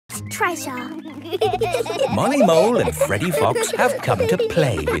treasure. Molly Mole and Freddy Fox have come to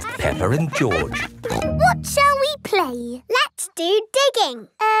play with Peppa and George. What shall we play? Let's do digging.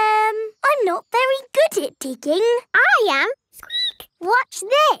 I'm not very good at digging. I am. Squeak. Watch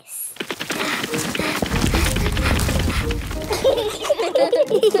this.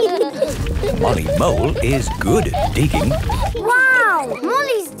 Molly Mole is good at digging. Wow!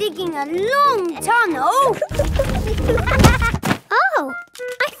 Molly's digging a long tunnel. Oh,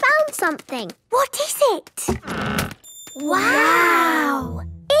 I found something. What is it? Wow!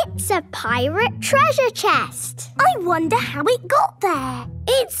 It's a pirate treasure chest. I wonder how it got there.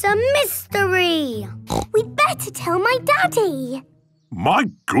 It's a mystery. We'd better tell my Daddy. My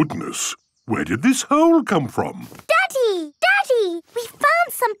goodness! Where did this hole come from? Daddy! Daddy! We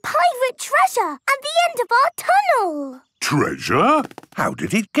found some pirate treasure at the end of our tunnel. Treasure? How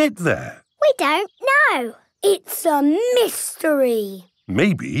did it get there? We don't know. It's a mystery.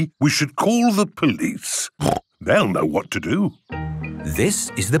 Maybe we should call the police. They'll know what to do.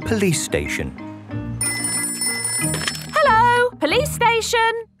 This is the police station. Hello, police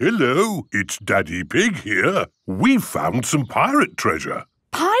station. Hello, it's Daddy Pig here. We've found some pirate treasure.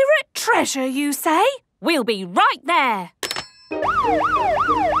 Pirate treasure, you say? We'll be right there.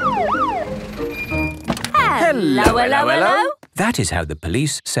 Hello, hello, hello. That is how the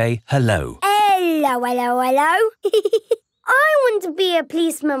police say hello. Hello, hello, hello. I want to be a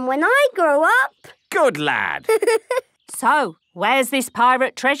policeman when I grow up. Good lad. So, where's this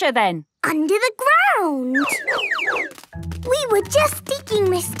pirate treasure then? Under the ground. We were just digging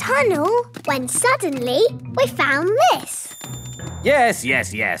this tunnel when suddenly we found this. Yes.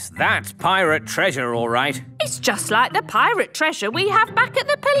 That's pirate treasure, all right. It's just like the pirate treasure we have back at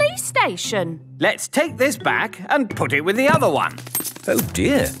the police station. Let's take this back and put it with the other one. Oh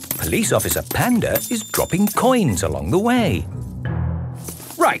dear, Police Officer Panda is dropping coins along the way.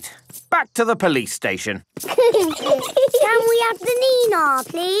 Right, back to the police station. Can we have the Nina,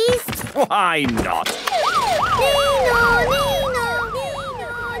 please? Why not? Nina.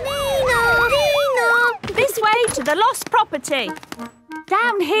 This way to the lost property.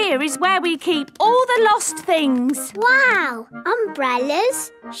 Down here is where we keep all the lost things. Wow,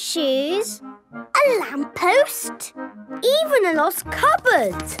 umbrellas, shoes, a lamppost, even a lost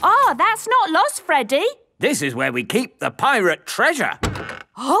cupboard. Oh, that's not lost, Freddy. This is where we keep the pirate treasure.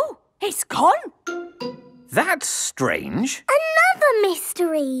 Oh, it's gone. That's strange. Another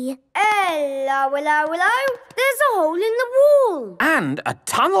mystery. Hello. There's a hole in the wall. And a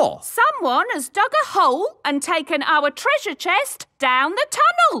tunnel. Someone has dug a hole and taken our treasure chest down the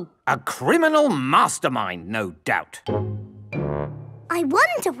tunnel. A criminal mastermind, no doubt. I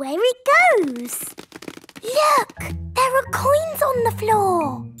wonder where it goes. Look, there are coins on the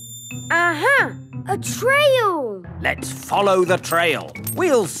floor. A trail. Let's follow the trail.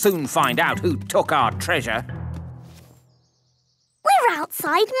 We'll soon find out who took our treasure. We're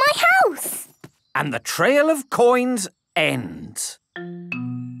outside my house. And the trail of coins ends.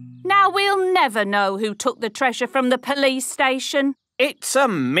 Now we'll never know who took the treasure from the police station. It's a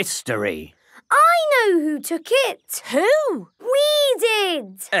mystery. I know who took it. Who? We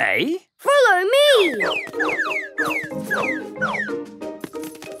did. Eh? Follow me.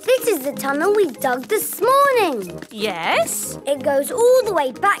 This is the tunnel we dug this morning. Yes? It goes all the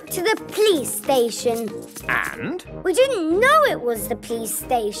way back to the police station. And? We didn't know it was the police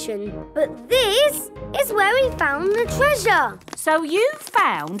station, but this is where we found the treasure. So you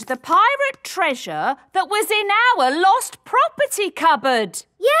found the pirate treasure that was in our lost property cupboard?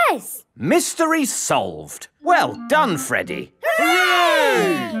 Yes. Mystery solved. Well done, Freddy.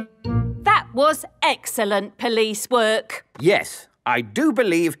 Hooray! That was excellent police work. Yes, I do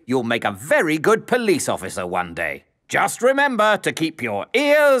believe you'll make a very good police officer one day. Just remember to keep your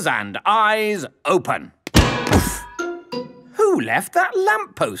ears and eyes open. Who left that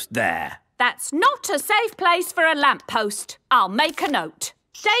lamppost there? That's not a safe place for a lamppost. I'll make a note.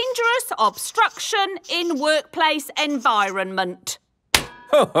 Dangerous obstruction in workplace environment.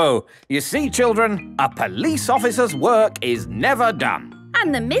 Ho ho! You see, children, a police officer's work is never done.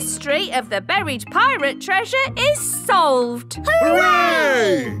 And the mystery of the buried pirate treasure is solved.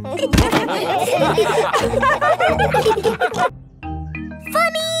 Hooray!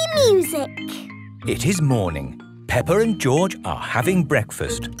 Funny music. It is morning. Peppa and George are having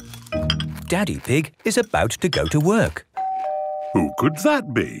breakfast. Daddy Pig is about to go to work. Who could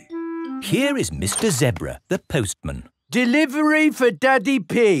that be? Here is Mr. Zebra, the postman. Delivery for Daddy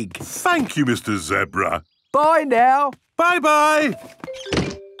Pig. Thank you, Mr. Zebra. Bye now. Bye-bye.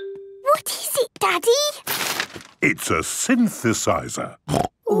 What is it, Daddy? It's a synthesizer.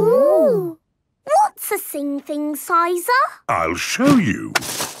 Ooh. What's a synthesizer? I'll show you.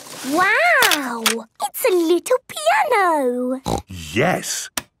 Wow! It's a little piano. Yes.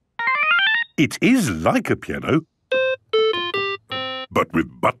 It is like a piano, but with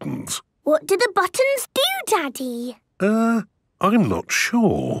buttons. What do the buttons do, Daddy? I'm not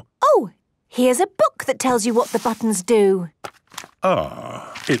sure. Oh, here's a book that tells you what the buttons do.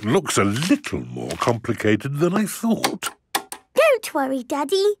 Ah, it looks a little more complicated than I thought. Don't worry,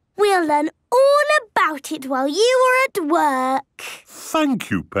 Daddy. We'll learn all about it while you are at work. Thank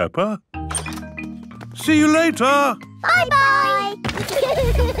you, Peppa. See you later. Bye-bye.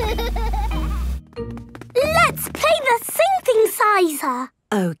 Let's play the synthesizer.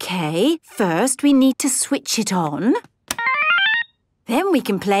 OK, first we need to switch it on. Then we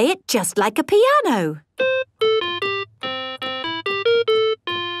can play it just like a piano.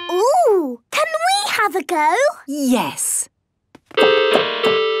 Ooh, can we have a go? Yes. We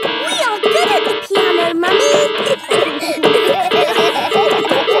are good at the piano, Mummy.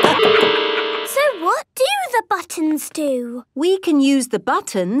 So what do the buttons do? We can use the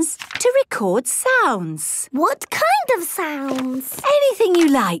buttons to record sounds. What kind of sounds? Anything you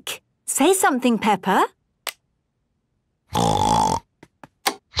like. Say something, Peppa.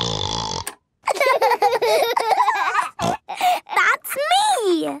 That's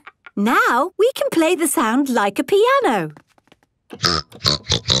me. Now we can play the sound like a piano.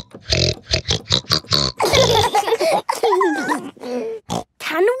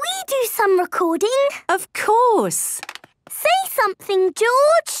 Can we do some recording? Of course. Say something,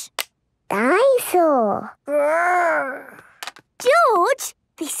 George. Dinosaur. George,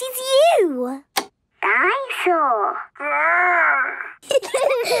 this is you. Dinosaur.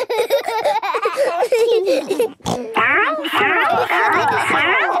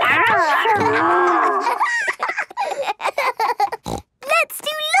 Let's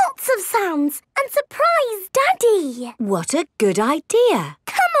do lots of sounds and surprise Daddy. What a good idea.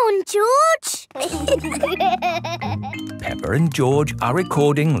 Come on, George. Peppa and George are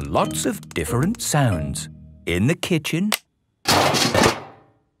recording lots of different sounds. In the kitchen,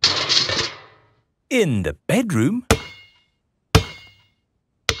 in the bedroom,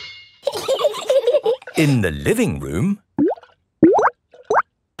 in the living room,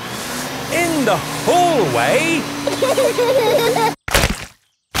 in the hallway,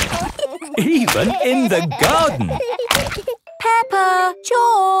 even in the garden. Peppa,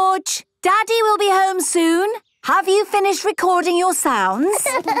 George, Daddy will be home soon. Have you finished recording your sounds?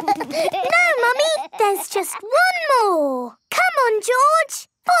 No, Mummy, there's just one more. Come on, George,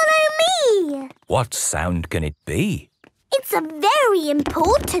 follow me. What sound can it be? It's a very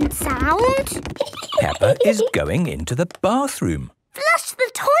important sound. Peppa is going into the bathroom. Flush the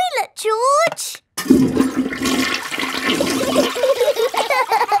toilet, George.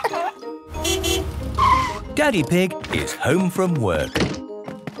 Daddy Pig is home from work.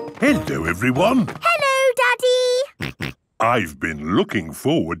 Hello, everyone. Hello, Daddy. I've been looking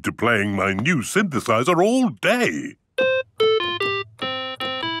forward to playing my new synthesizer all day.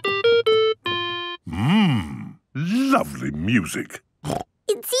 Lovely music.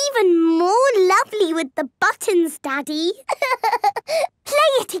 It's even more lovely with the buttons, Daddy.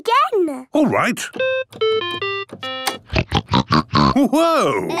 Play it again. All right.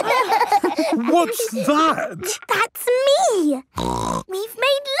 Whoa! What's that? That's me. We've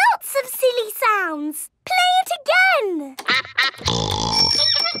made lots of silly sounds. Play it again.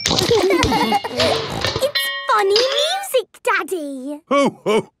 It's funny music, Daddy.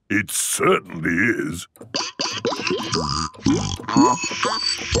 Oh, it certainly is.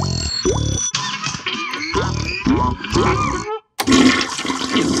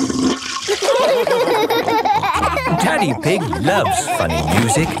 Daddy Pig loves funny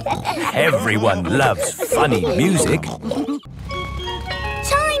music. Everyone loves funny music.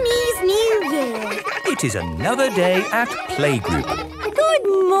 Chinese New Year. It is another day at Playgroup. Good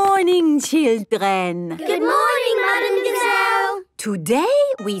morning, children. Good morning, Madam Gazelle. Today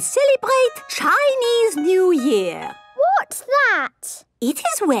we celebrate Chinese New Year. What's that? It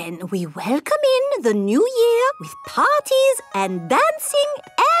is when we welcome in the new year with parties and dancing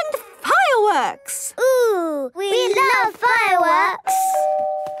and fireworks. Ooh, we love fireworks.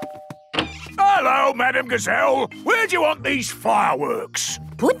 Hello, Madam Gazelle. Where do you want these fireworks?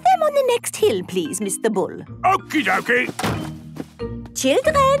 Put them on the next hill, please, Mr. Bull. Okie dokie.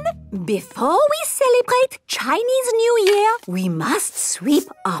 Children, before we celebrate Chinese New Year, we must sweep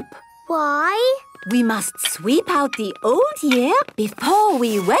up. Why? We must sweep out the old year before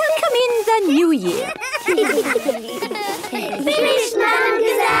we welcome in the new year. Finished, Madam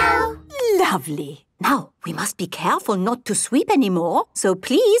Gazelle. Lovely. Now, We must be careful not to sweep anymore, so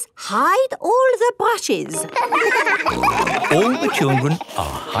please hide all the brushes. All the children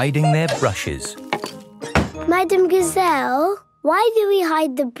are hiding their brushes. Madam Gazelle, why do we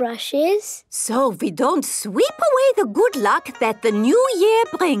hide the brushes? So we don't sweep away the good luck that the new year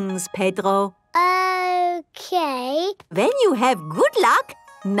brings, Pedro. Okay. When you have good luck,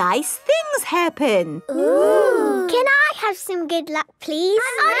 nice things happen. Ooh. Can I have some good luck, please?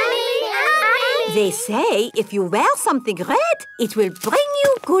 They say if you wear something red, it will bring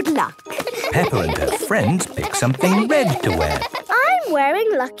you good luck. Peppa and her friends pick something red to wear. I'm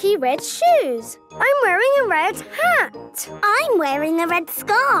wearing lucky red shoes. I'm wearing a red hat. I'm wearing a red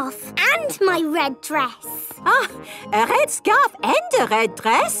scarf and my red dress. Ah, a red scarf and a red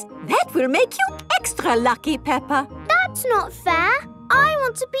dress? That will make you extra lucky, Peppa. That's not fair. I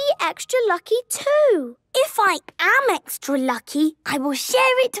want to be extra lucky too. If I am extra lucky, I will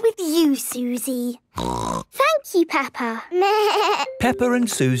share it with you, Susie. Thank you, Peppa. Peppa and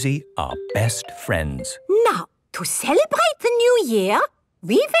Susie are best friends. Now, to celebrate the new year,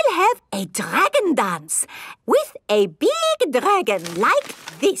 we will have a dragon dance with a big dragon like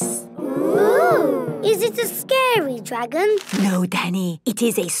this. Ooh. Is it a scary dragon? No, Danny. It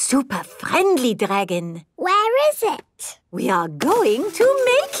is a super friendly dragon. Where is it? We are going to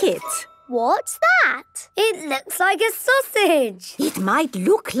make it. What's that? It looks like a sausage. It might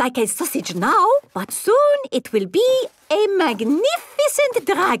look like a sausage now, but soon it will be a magnificent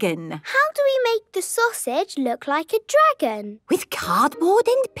dragon. How do we make the sausage look like a dragon? With cardboard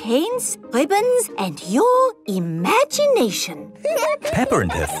and paints, ribbons, and your imagination. Peppa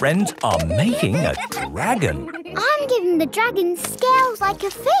and her friends are making a dragon. I'm giving the dragon scales like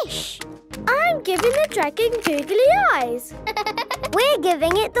a fish. I'm giving the dragon googly eyes. We're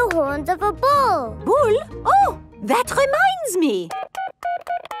giving it the horns of a bull. Bull? Oh, that reminds me.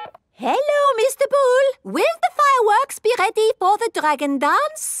 Hello, Mr. Bull. Will the fireworks be ready for the dragon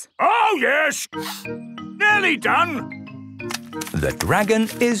dance? Oh, yes. Nearly done. The dragon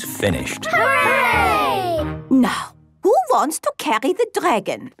is finished. Hooray! Now, who wants to carry the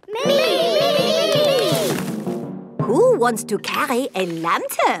dragon? Me! Who wants to carry a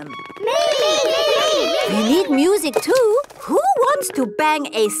lantern? Me! We need music too. Who wants to bang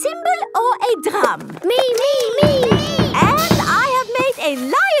a cymbal or a drum? Me! And I have made a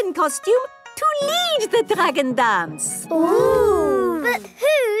lion costume to lead the dragon dance. Ooh! But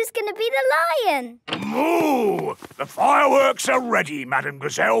who's going to be the lion? Moo! The fireworks are ready, Madam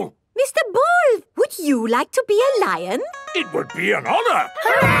Gazelle. Mr. Bull, would you like to be a lion? It would be an honour.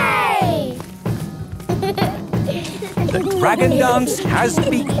 Hooray! The dragon dance has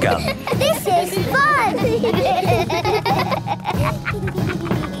begun. This is fun!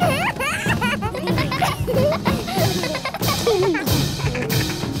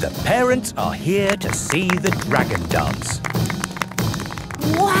 The parents are here to see the dragon dance.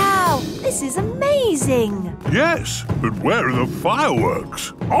 Wow, this is amazing. Yes, but where are the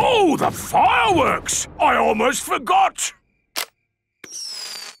fireworks? Oh, the fireworks! I almost forgot.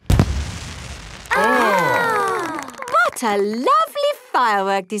 What a lovely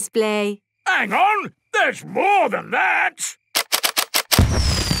firework display. Hang on, there's more than that.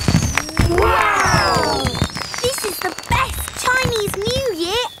 Wow! This is the best Chinese New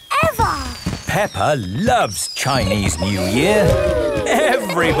Year ever! Peppa loves Chinese New Year.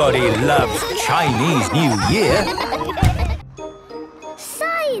 Everybody loves Chinese New Year.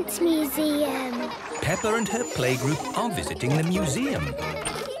 Science Museum. Peppa and her playgroup are visiting the museum.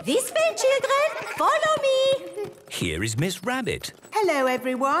 This way, children. Follow me. Here is Miss Rabbit. Hello,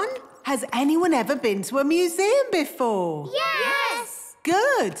 everyone. Has anyone ever been to a museum before? Yes!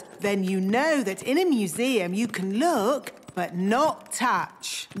 Good. Then you know that in a museum you can look but not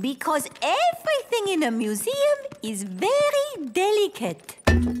touch. Because everything in a museum is very delicate.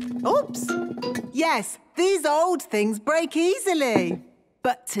 Oops. Yes, these old things break easily.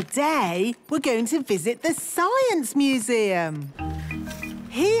 But today we're going to visit the Science Museum.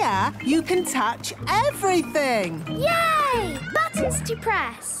 Here you can touch everything. Yay! Buttons to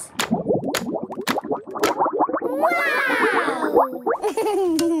press. Wow!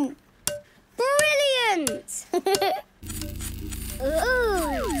 Brilliant!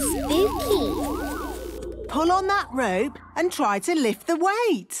 Ooh, spooky. Pull on that rope and try to lift the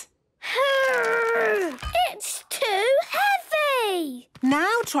weight. It's too heavy.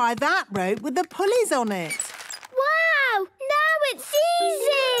 Now try that rope with the pulleys on it. Wow! Now it's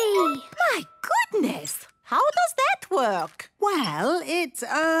easy. My goodness! How does that work? Well, The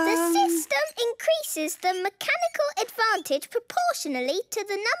system increases the mechanical advantage proportionally to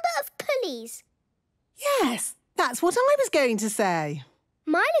the number of pulleys. Yes, that's what I was going to say.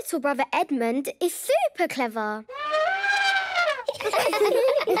 My little brother Edmund is super clever.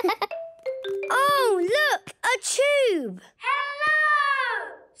 Oh, look! A tube!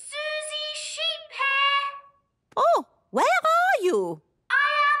 Hello! Susie Sheephair! Oh, where are you?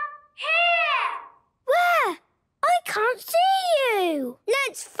 I am here! Where? I can't see you!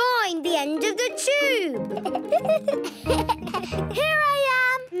 Let's find the end of the tube! Here I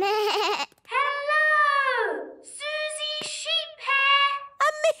am! Hello! Susie Sheephair!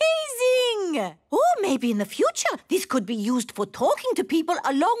 Amazing! Oh, maybe in the future this could be used for talking to people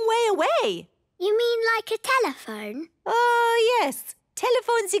a long way away. You mean like a telephone? Oh, yes.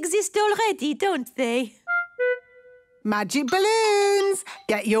 Telephones exist already, don't they? Magic balloons!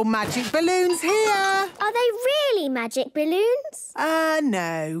 Get your magic balloons here! Are they really magic balloons?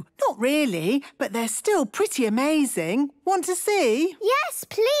 No, not really, but they're still pretty amazing. Want to see? Yes,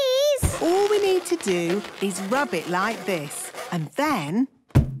 please! All we need to do is rub it like this, and then...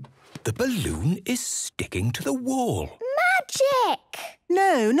 The balloon is sticking to the wall. Magic!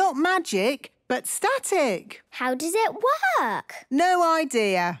 No, not magic, but static. How does it work? No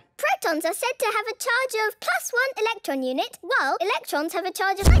idea. Protons are said to have a charge of +1 electron unit, while electrons have a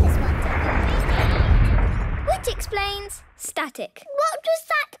charge of -1. Which explains static. What was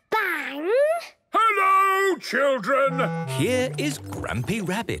that bang? Hello, children! Here is Grampy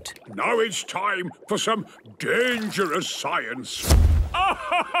Rabbit. Now it's time for some dangerous science.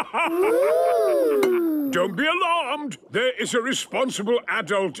 Don't be alarmed. There is a responsible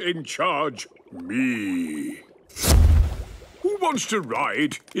adult in charge. Me. Who wants to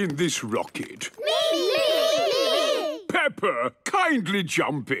ride in this rocket? Me! Peppa, kindly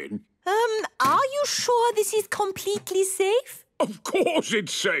jump in. Are you sure this is completely safe? Of course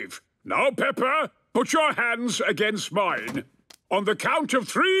it's safe. Now, Peppa, put your hands against mine. On the count of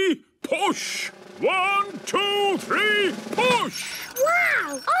 3, push. 1, 2, 3, push!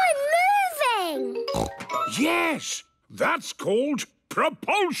 Wow! I'm moving! Yes, that's called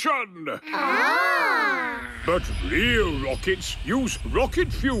propulsion. Ah! But real rockets use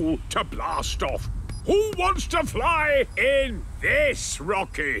rocket fuel to blast off. Who wants to fly in this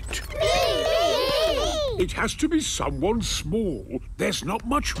rocket? Me! It has to be someone small. There's not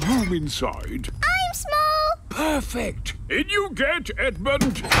much room inside. I'm small! Perfect. In you get,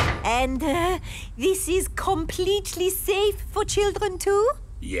 Edmund. And this is completely safe for children too?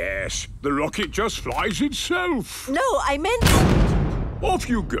 Yes, the rocket just flies itself. No, I meant... Off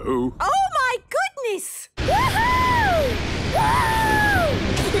you go. Oh, my goodness! Woohoo!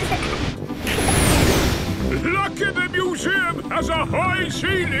 Lucky the museum has a high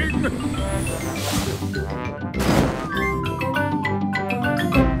ceiling.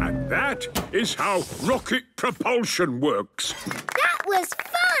 And that is how rocket propulsion works. That was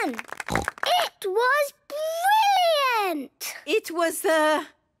fun! It was brilliant! It was,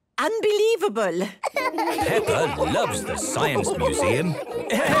 unbelievable. Peppa loves the Science Museum.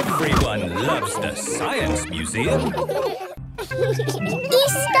 Everyone loves the Science Museum.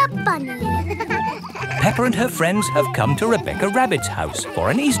 Easter Bunny. Peppa and her friends have come to Rebecca Rabbit's house for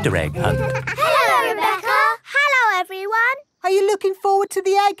an Easter egg hunt. Hello, Rebecca. Hello, everyone. Are you looking forward to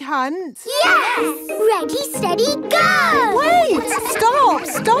the egg hunt? Yes! Ready, steady, go! Wait!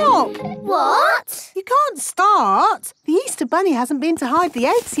 Stop! What? You can't start. The Easter Bunny hasn't been to hide the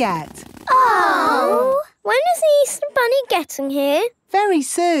eggs yet. Oh! When is the Easter Bunny getting here? Very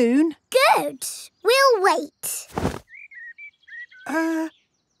soon. Good. We'll wait.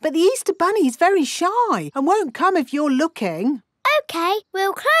 But the Easter Bunny is very shy and won't come if you're looking. OK,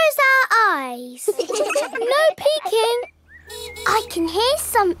 we'll close our eyes. No peeking. I can hear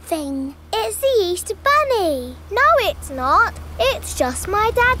something. It's the Easter Bunny. No, it's not. It's just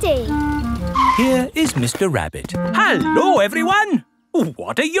my daddy. Here is Mr. Rabbit. Hello, everyone.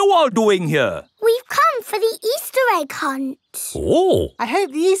 What are you all doing here? We've come for the Easter egg hunt. Oh. I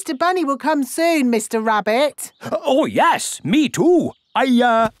hope the Easter Bunny will come soon, Mr. Rabbit. Oh, yes, me too. I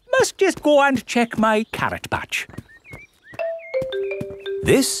must just go and check my carrot patch.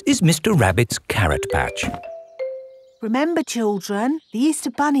 This is Mr. Rabbit's carrot patch. Remember, children, the Easter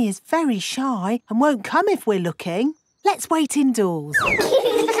Bunny is very shy and won't come if we're looking. Let's wait indoors.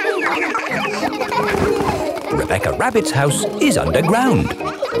 Rebecca Rabbit's house is underground.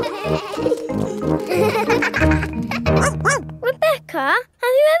 Rebecca,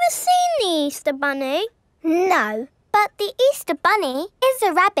 have you ever seen the Easter Bunny? No, but the Easter Bunny is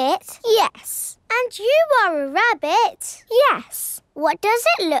a rabbit. Yes. And you are a rabbit. Yes. What does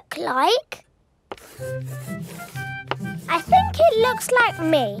it look like? I think it looks like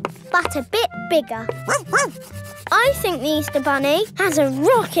me, but a bit bigger. I think the Easter Bunny has a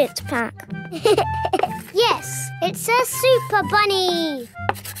rocket pack. Yes, it's a super bunny.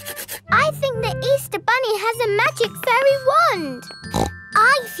 I think the Easter Bunny has a magic fairy wand.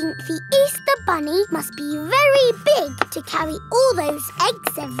 I think the Easter Bunny must be very big to carry all those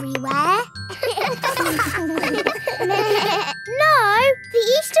eggs everywhere. No, the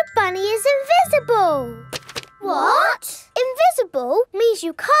Easter Bunny is invisible. What? Invisible means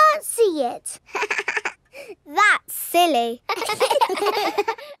you can't see it. That's silly.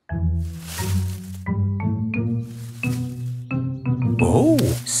 Oh,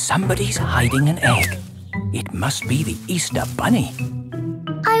 somebody's hiding an egg. It must be the Easter Bunny.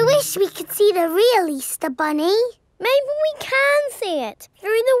 I wish we could see the real Easter Bunny. Maybe we can see it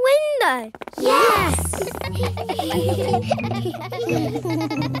through the window. Yes!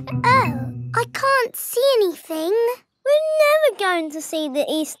 Oh, I can't see anything. We're never going to see the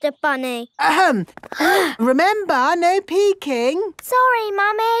Easter Bunny. Remember, no peeking. Sorry,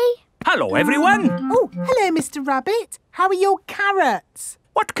 Mummy. Hello, everyone. Oh, hello, Mr. Rabbit. How are your carrots?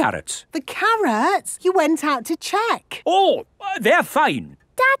 What carrots? The carrots? You went out to check. Oh, they're fine.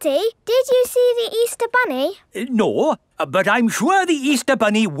 Daddy, did you see the Easter Bunny? No, but I'm sure the Easter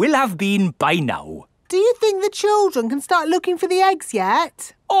Bunny will have been by now. Do you think the children can start looking for the eggs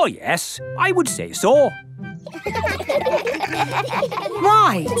yet? Oh, yes, I would say so.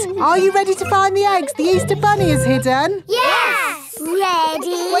 Right. Are you ready to find the eggs the Easter Bunny has hidden? Yes!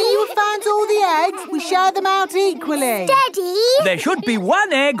 Ready? When you have found all the eggs, we share them out equally. Steady! There should be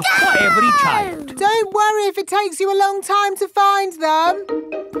one egg for every child. Don't worry if it takes you a long time to find them.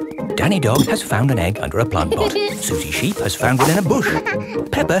 Danny Dog has found an egg under a plant pot. Susie Sheep has found one in a bush.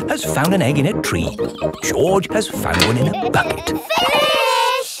 Peppa has found an egg in a tree. George has found one in a bucket.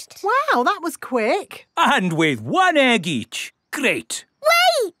 Finished! Wow, that was quick. And with one egg each. Great.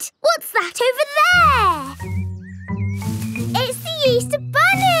 Wait! What's that over there? It's the Easter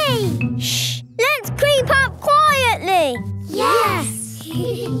Bunny! Shh! Let's creep up quietly! Yes!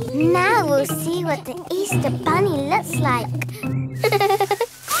 Now we'll see what the Easter Bunny looks like.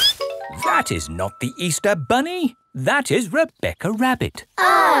 That is not the Easter Bunny. That is Rebecca Rabbit.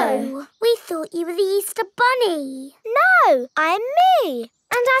 Oh! We thought you were the Easter Bunny. No, I'm me.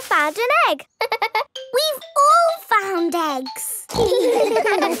 And I found an egg. We've all found eggs.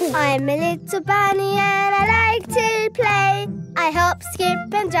 I'm a little bunny and I like to play. I hop,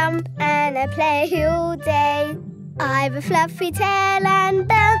 skip and jump and I play all day. I've a fluffy tail and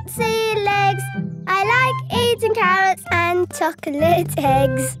bouncy legs. I like eating carrots and chocolate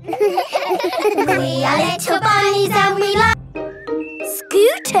eggs. We are little bunnies and we like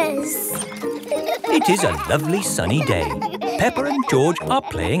scooters. It is a lovely sunny day. Peppa and George are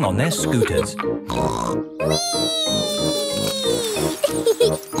playing on their scooters.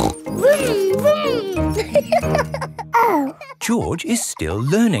 Oh. George is still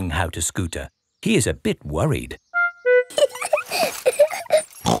learning how to scooter. He is a bit worried.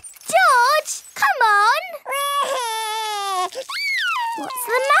 George, come on! What's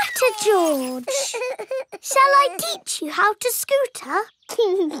the matter, George? Shall I teach you how to scooter?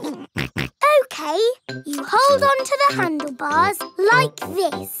 OK, you hold on to the handlebars like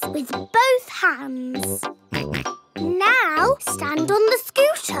this with both hands. Now stand on the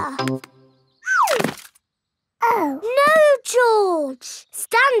scooter. Oh. No, George.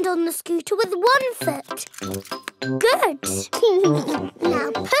 Stand on the scooter with one foot. Good. Now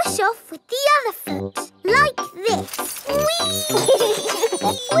push off with the other foot, like this.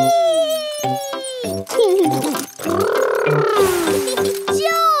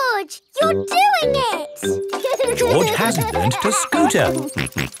 George, you're doing it! George has learned to scooter.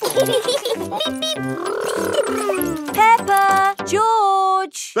 Peppa!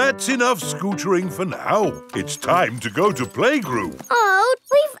 George! That's enough scootering for now. It's time to go to playgroup. Oh,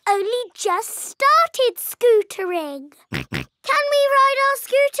 we've only just started scootering. Can we ride our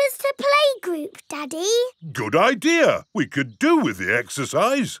scooters to playgroup, Daddy? Good idea. We could do with the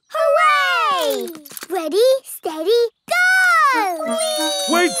exercise. Hooray! Ready, steady, go!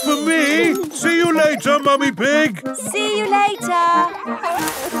 Wait for me. See you later, Mummy Pig. See you later.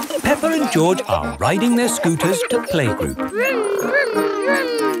 Peppa and George are riding their scooters to playgroup. Vroom, vroom, vroom.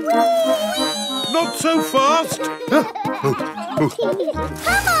 Not so fast. Come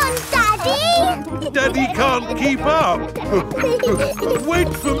on, Daddy! Daddy can't keep up. Wait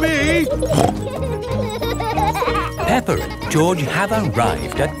for me. Peppa and George have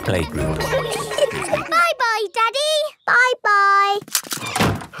arrived at playgroup. Bye-bye, Daddy. Bye-bye.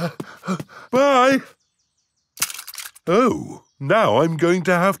 Bye. Oh, now I'm going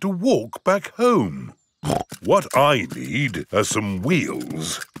to have to walk back home. What I need are some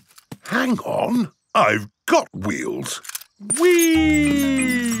wheels. Hang on, I've got wheels.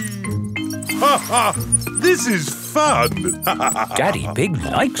 Whee! This is fun! Daddy Pig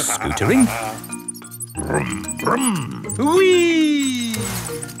likes scootering. Brum, brum. Whee!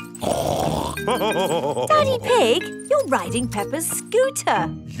 Daddy Pig, you're riding Peppa's scooter.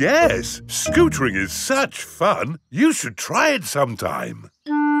 Yes, scootering is such fun. You should try it sometime.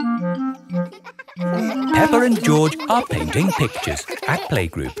 Peppa and George are painting pictures at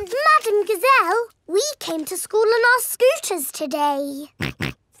playgroup. Madam Gazelle, we came to school on our scooters today.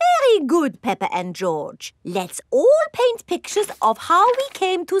 Very good, Peppa and George. Let's all paint pictures of how we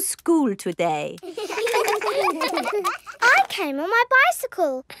came to school today. I came on my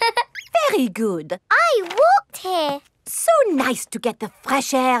bicycle. Very good. I walked here. So nice to get the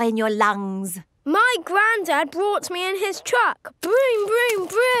fresh air in your lungs. My granddad brought me in his truck. Broom, broom,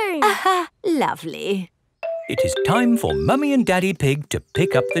 broom. Lovely. It is time for Mummy and Daddy Pig to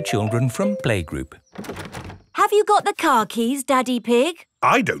pick up the children from playgroup. Have you got the car keys, Daddy Pig?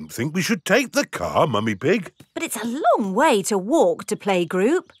 I don't think we should take the car, Mummy Pig. But it's a long way to walk to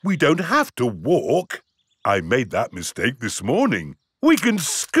playgroup. We don't have to walk. I made that mistake this morning. We can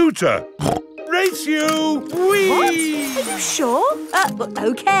scooter. Race you! Whee! What? Are you sure?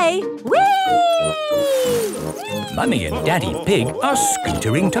 OK. Whee! Mummy and Daddy Pig are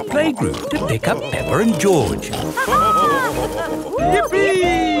scootering to playgroup to pick up Peppa and George.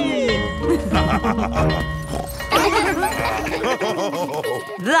 Yippee!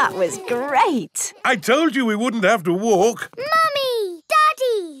 That was great. I told you we wouldn't have to walk. Mummy!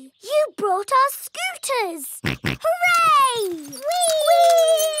 Daddy! You brought our scooters! Hooray! Whee!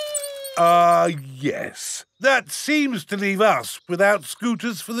 Yes. That seems to leave us without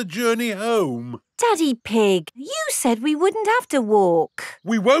scooters for the journey home. Daddy Pig, you said we wouldn't have to walk.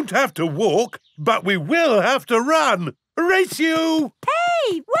 We won't have to walk, but we will have to run. Race you!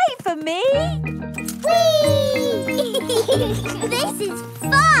 Hey, wait for me. Whee! This is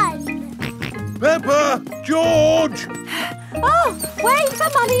fun! Peppa! George! Oh, wait for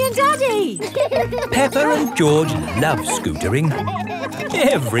Mummy and Daddy. Peppa and George love scootering.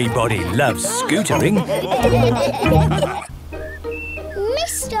 Everybody loves scootering.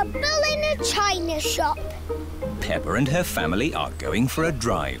 Mr. Bill in a china shop. Peppa and her family are going for a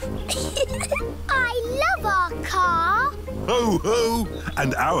drive. I love our car. Ho, ho!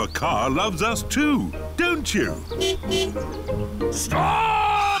 And our car loves us too, don't you?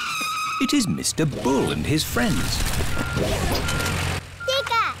 Stop! It is Mr. Bull and his friends.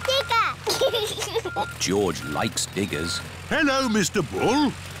 Digger, digger. George likes diggers. Hello, Mr.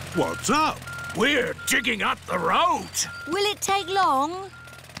 Bull. What's up? We're digging up the road. Will it take long?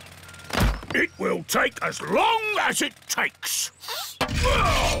 It will take as long as it takes.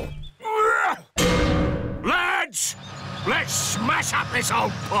 Lads, let's smash up this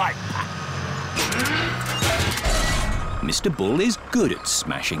old pipe. Mr. Bull is good at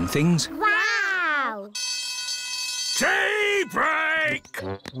smashing things. Wow! Tea break!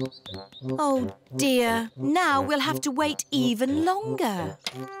 Oh, dear. Now we'll have to wait even longer.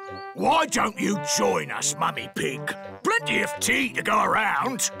 Why don't you join us, Mummy Pig? Plenty of tea to go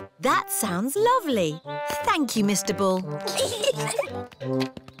around. That sounds lovely. Thank you, Mr. Bull.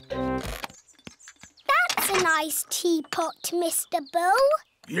 That's a nice teapot, Mr. Bull.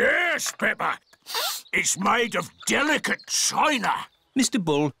 Yes, Peppa. It's made of delicate china. Mr.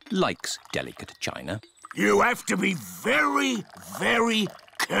 Bull likes delicate china. You have to be very, very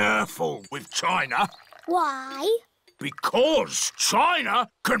careful with china. Why? Because china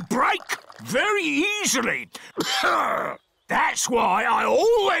can break very easily. That's why I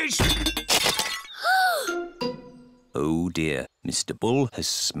always... Oh dear, Mr. Bull has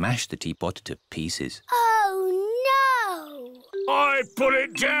smashed the teapot to pieces. Oh, no! I put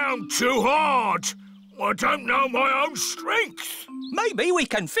it down too hard. I don't know my own strength. Maybe we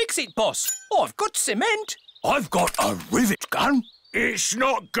can fix it, boss. I've got cement. I've got a rivet gun. It's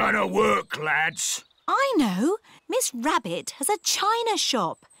not gonna work, lads. I know. Miss Rabbit has a china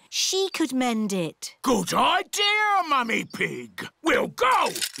shop. She could mend it. Good idea, Mummy Pig. We'll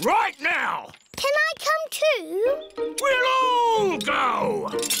go right now. Can I come too? We'll all go.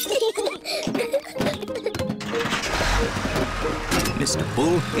 Mr.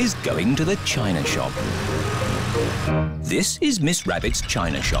 Bull is going to the china shop. This is Miss Rabbit's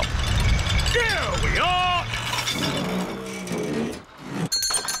china shop. Here we are.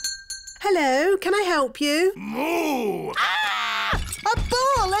 Hello, can I help you? Moo! A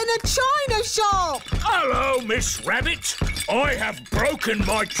bull in a china shop! Hello, Miss Rabbit. I have broken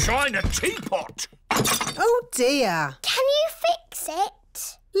my china teapot. Oh, dear. Can you fix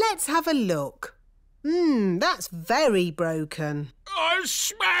it? Let's have a look. That's very broken. I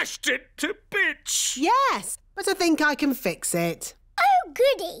smashed it to bits. Yes, but I think I can fix it. Oh,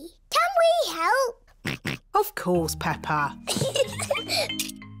 goody. Can we help? Of course, Peppa.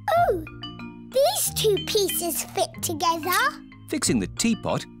 Oh, these two pieces fit together. Fixing the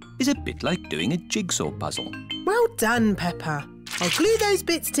teapot is a bit like doing a jigsaw puzzle. Well done, Peppa. I'll glue those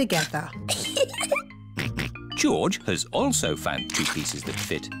bits together. George has also found two pieces that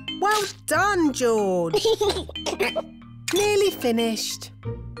fit. Well done, George. Nearly finished.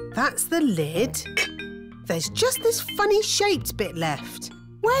 That's the lid. There's just this funny shaped bit left.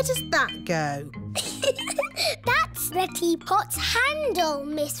 Where does that go? That's the teapot's handle,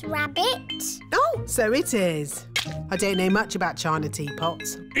 Miss Rabbit. Oh, so it is. I don't know much about china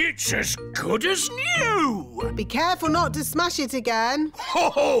teapots. It's as good as new! Be careful not to smash it again.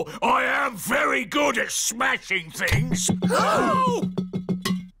 Oh, I am very good at smashing things! Oh!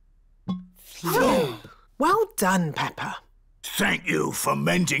 Well done, Peppa. Thank you for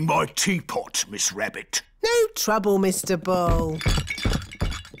mending my teapot, Miss Rabbit. No trouble, Mr. Bull.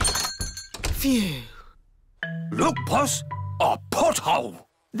 Phew. Look, boss, a pothole.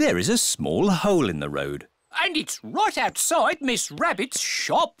 There is a small hole in the road. And it's right outside Miss Rabbit's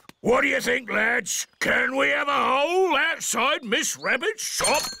shop. What do you think, lads? Can we have a hole outside Miss Rabbit's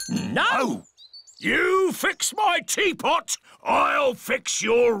shop? No! You fix my teapot, I'll fix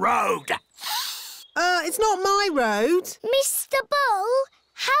your road. It's not my road. Mr. Bull,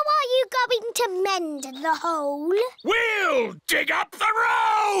 how are you going to mend the hole? We'll dig up the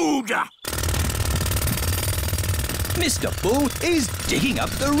road! Mr. Bull is digging up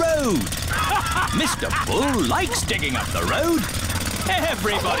the road. Mr. Bull likes digging up the road.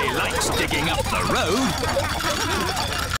 Everybody likes digging up the road.